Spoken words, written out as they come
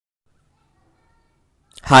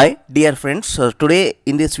Hi dear friends, so today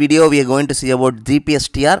in this video we are going to see about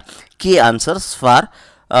Gpstr key answers for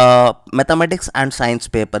mathematics and science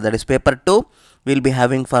paper, that is paper 2 we will be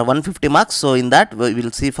having for 150 marks. So in that we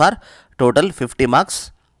will see for total 50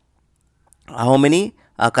 marks how many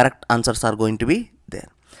correct answers are going to be there.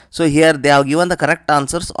 So here they have given the correct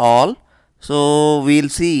answers all, so we will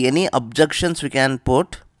see any objections we can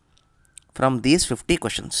put from these 50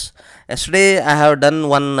 questions. Yesterday I have done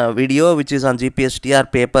one video which is on Gpstr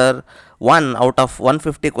paper 1 out of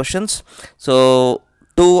 150 questions. So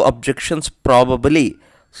 2 objections probably.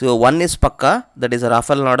 So one is Pakka, that is a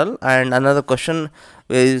Rafale model, and another question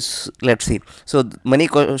is, let's see. So many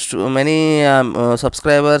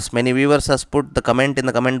subscribers, many viewers has put the comment in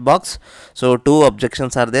the comment box. So 2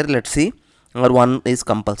 objections are there, let's see, or one is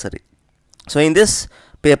compulsory. So in this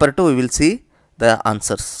paper 2 we will see the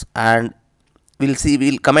answers and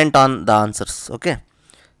we'll comment on the answers. Okay,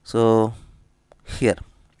 so here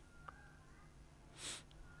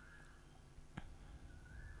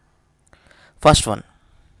first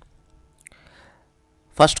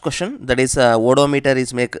question, that is odometer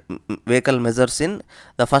is vehicle measures in.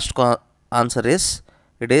 The first answer is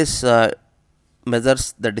it is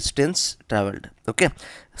measures the distance traveled. Okay,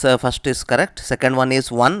 so first is correct. Second one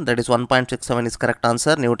is 1, that is 1.67 is correct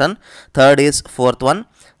answer, Newton. Third is fourth one,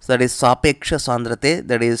 so that is Sapeksha Sandrate,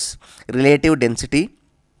 that is relative density.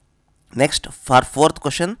 Next for fourth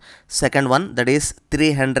question, second one, that is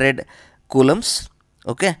 300 coulombs.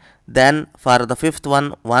 Okay, then for the fifth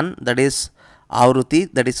one, that is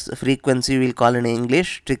Avruti, that is frequency we will call in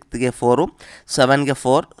English. 7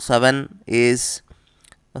 is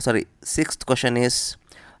sixth question is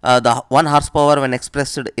the 1 horsepower when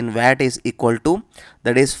expressed in watt is equal to,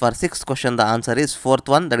 that is for sixth question the answer is fourth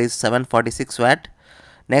one, that is 746 watt.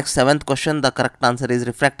 Next seventh question, the correct answer is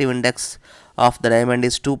refractive index of the diamond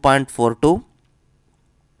is 2.42.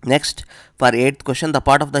 Next for eighth question, the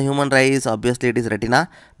part of the human eye is obviously it is retina.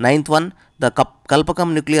 Ninth one, the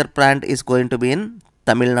Kalpakam nuclear plant is going to be in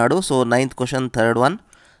Tamil Nadu. So ninth question, third one.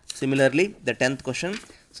 Similarly the 10th question,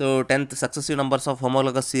 so 10th successive numbers of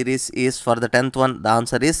homologous series is for the 10th one, the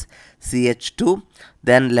answer is CH2.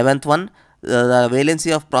 Then 11th one, the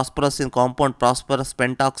valency of phosphorus in compound phosphorus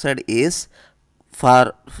pentoxide is,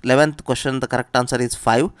 for 11th question the correct answer is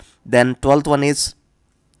 5. Then 12th one is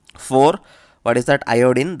 4, what is that?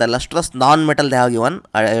 Iodine. The lustrous non-metal they have given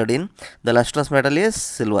iodine, the lustrous metal is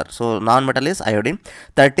silver, so non-metal is iodine.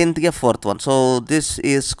 13th fourth one, so this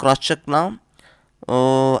is cross check now.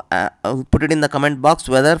 Put it in the comment box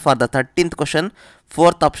whether for the 13th question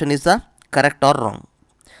fourth option is the correct or wrong.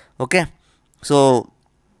 Okay, so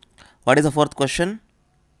what is the fourth question?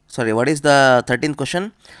 Sorry, what is the 13th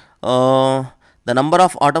question? The number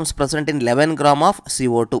of atoms present in 11 gram of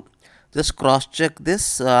CO2. Just cross check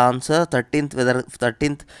this answer 13th, whether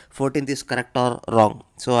 13th 14th is correct or wrong.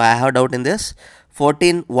 So I have doubt in this.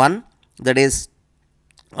 14.1, that is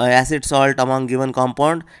acid salt among given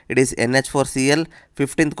compound, it is NH4Cl.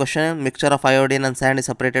 15th question, mixture of iodine and sand is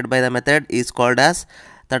separated by the method is called as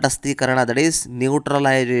Tatasthikaranah, that is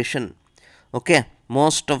neutralization. Okay,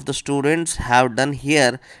 most of the students have done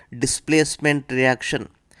here displacement reaction.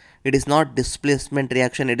 It is not displacement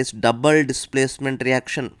reaction, it is double displacement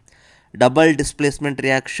reaction. Double displacement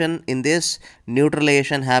reaction, in this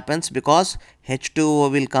neutralization happens because H2O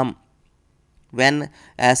will come. When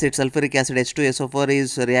acid sulfuric acid H2SO4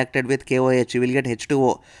 is reacted with KOH, you will get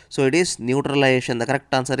H2O. So it is neutralization. The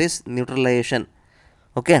correct answer is neutralization.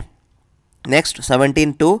 Okay. Next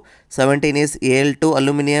 17.2. 17 is Al2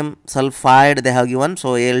 aluminum sulfide they have given.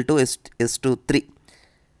 So Al2 is S2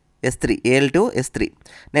 S3. Al2 S3.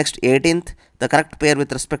 Next 18th, the correct pair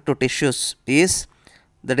with respect to tissues is,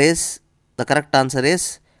 that is the correct answer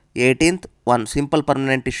is 18th one, simple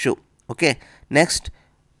permanent tissue. Okay. Next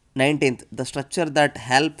 19th, the structure that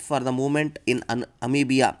help for the movement in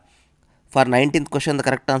amoeba. For 19th question the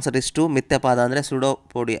correct answer is 2, Mithyapada andre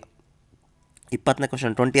pseudopodia. 20th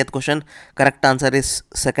question, 20th question, correct answer is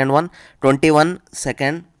second one. 21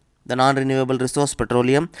 second, the non-renewable resource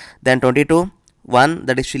petroleum. Then 22 1,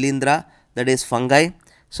 that is Shilindra, that is fungi.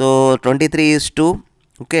 So 23 is 2.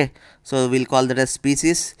 Okay, so we'll call that as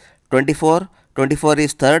species. 24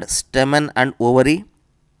 is third, stamen and ovary,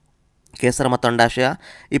 Kesara ಮತ್ತು ಅಂಡಾಶಯ.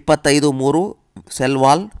 25 3, cell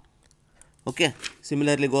wall. Okay,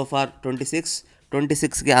 similarly go for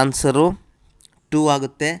 26 ಗೆ answer 2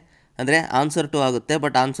 ಆಗುತ್ತೆ, ಅಂದರೆ answer 2 ಆಗುತ್ತೆ,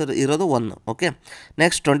 but answer ಇರೋದು 1. Okay,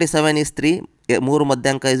 next 27 is 3, 3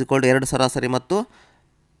 ಮಧ್ಯಾಂಕ is equal to 2 ಸರಾಸರಿ ಮತ್ತು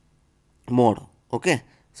mode. Okay,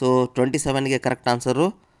 so 27ಗೆ correct answer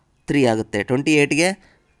 3 ಆಗುತ್ತೆ. 28ಗೆ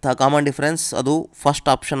common difference ಅದು ಫಸ್ಟ್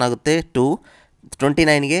ಆಪ್ಷನ್ ಆಗುತ್ತೆ 2,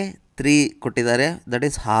 29ಗೆ 3 ಕೊಟ್ಟಿದ್ದಾರೆ, that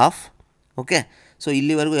is half. Okay, so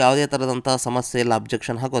ಇಲ್ಲಿವರೆಗೂ ಯಾವುದೇ ಥರದಂಥ ಸಮಸ್ಯೆ ಇಲ್ಲ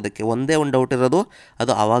ಅಬ್ಜೆಕ್ಷನ್ ಹಾಕೋದಕ್ಕೆ. ಒಂದೇ ಒಂದು ಡೌಟ್ ಇರೋದು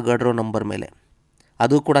ಅದು ಅವಾಗಡ್ರೋ ನಂಬರ್ ಮೇಲೆ.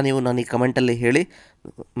 ಅದು ಕೂಡ ನೀವು ನನಗೆ ಕಮೆಂಟಲ್ಲಿ ಹೇಳಿ,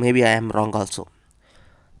 may be I am wrong also.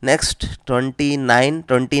 Next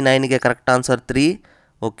 29ಗೆ correct answer 3.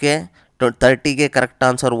 Okay, 30ಗೆ correct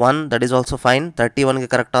answer 1, that is also fine. 31ಗೆ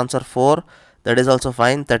correct answer 4, that is also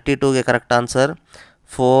fine. 32ಗೆ correct answer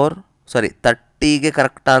 30ಗೆ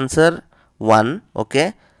correct answer 1. Okay,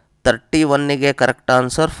 31ಗೆ correct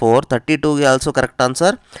answer 4, 32ಗೆ also correct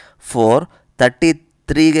answer 4,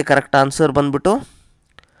 33ಗೆ correct answer ಬಂದ್ಬಿಟ್ಟು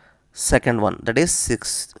second one, that is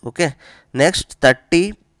 6. Okay, next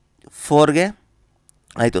 34ಗೆ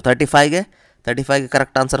ಆಯಿತು. 35ಗೆ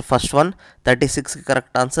correct answer first one. 36ಗೆ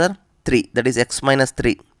correct answer 3, that is x -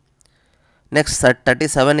 3. Next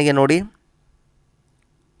 37ಗೆ ನೋಡಿ,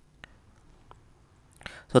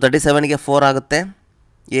 so 37ಗೆ 4 ಆಗುತ್ತೆ,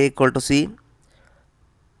 A = C.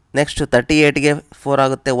 Next 38ಗೆ 4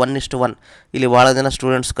 ಆಗುತ್ತೆ, 1:1. ಇಲ್ಲಿ ಭಾಳ ಜನ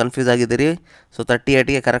students confuse ಆಗಿದ್ದೀರಿ. So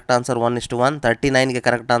 38ಗೆ correct answer 1:1. 39ಗೆ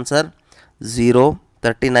correct answer 0.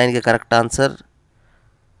 39ಗೆ correct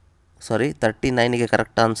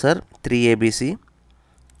answer 3ABC,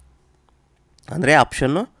 ಅಂದರೆ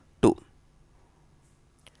option 2.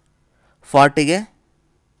 40ಗೆ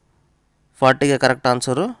correct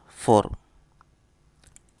answer 4.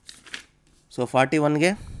 So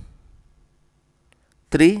 41ಗೆ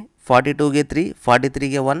 3, 42ಗೆ 3,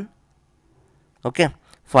 43ಗೆ 1. Okay,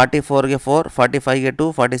 44ಗೆ 4, 45ಗೆ 2,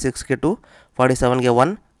 46ಗೆ 2, 47ಗೆ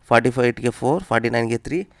 1, 48ಗೆ 4, 49ಗೆ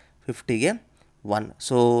 3, 50ಗೆ 1.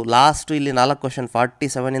 So last ಇಲ್ಲಿ 4 question,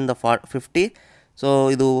 47ಇಂದ 50. So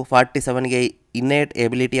ಇದು 47ಗೆ innate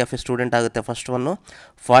ability of A student ಆಗುತ್ತೆ ಫಸ್ಟ್ ಒನ್ನು.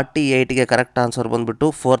 48ಗೆ ಕರೆಕ್ಟ್ ಆನ್ಸರ್ ಬಂದುಬಿಟ್ಟು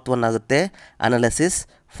ಫೋರ್ತ್ ಒನ್ ಆಗುತ್ತೆ, ಅನಾಲಿಸಿಸ್.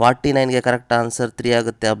 49ಗೆ ಕರೆಕ್ಟ್ ಆನ್ಸರ್ 3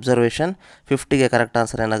 ಆಗುತ್ತೆ, observation. 50ಗೆ correct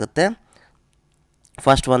answer ಏನಾಗುತ್ತೆ,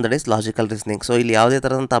 first one, that is logical reasoning. So ಇಲ್ಲಿ ಯಾವುದೇ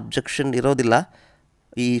ಥರದಂಥ objection ಇರೋದಿಲ್ಲ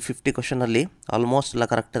ಈ 50 ಕ್ವಶನಲ್ಲಿ, ಆಲ್ಮೋಸ್ಟ್ ಎಲ್ಲ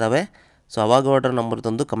ಕರೆಕ್ಟ್ ಇದ್ದಾವೆ. ಸೊ ಅವಾಗ ಆರ್ಡರ್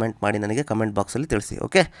ನಂಬರ್ದೊಂದು ಕಮೆಂಟ್ ಮಾಡಿ ನನಗೆ ಕಮೆಂಟ್ ಬಾಕ್ಸಲ್ಲಿ ತಿಳಿಸಿ.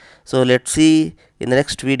 Okay, so let see in the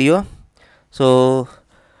next video so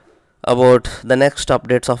about the next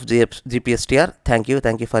updates of Gpstr. Thank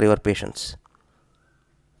you for your patience.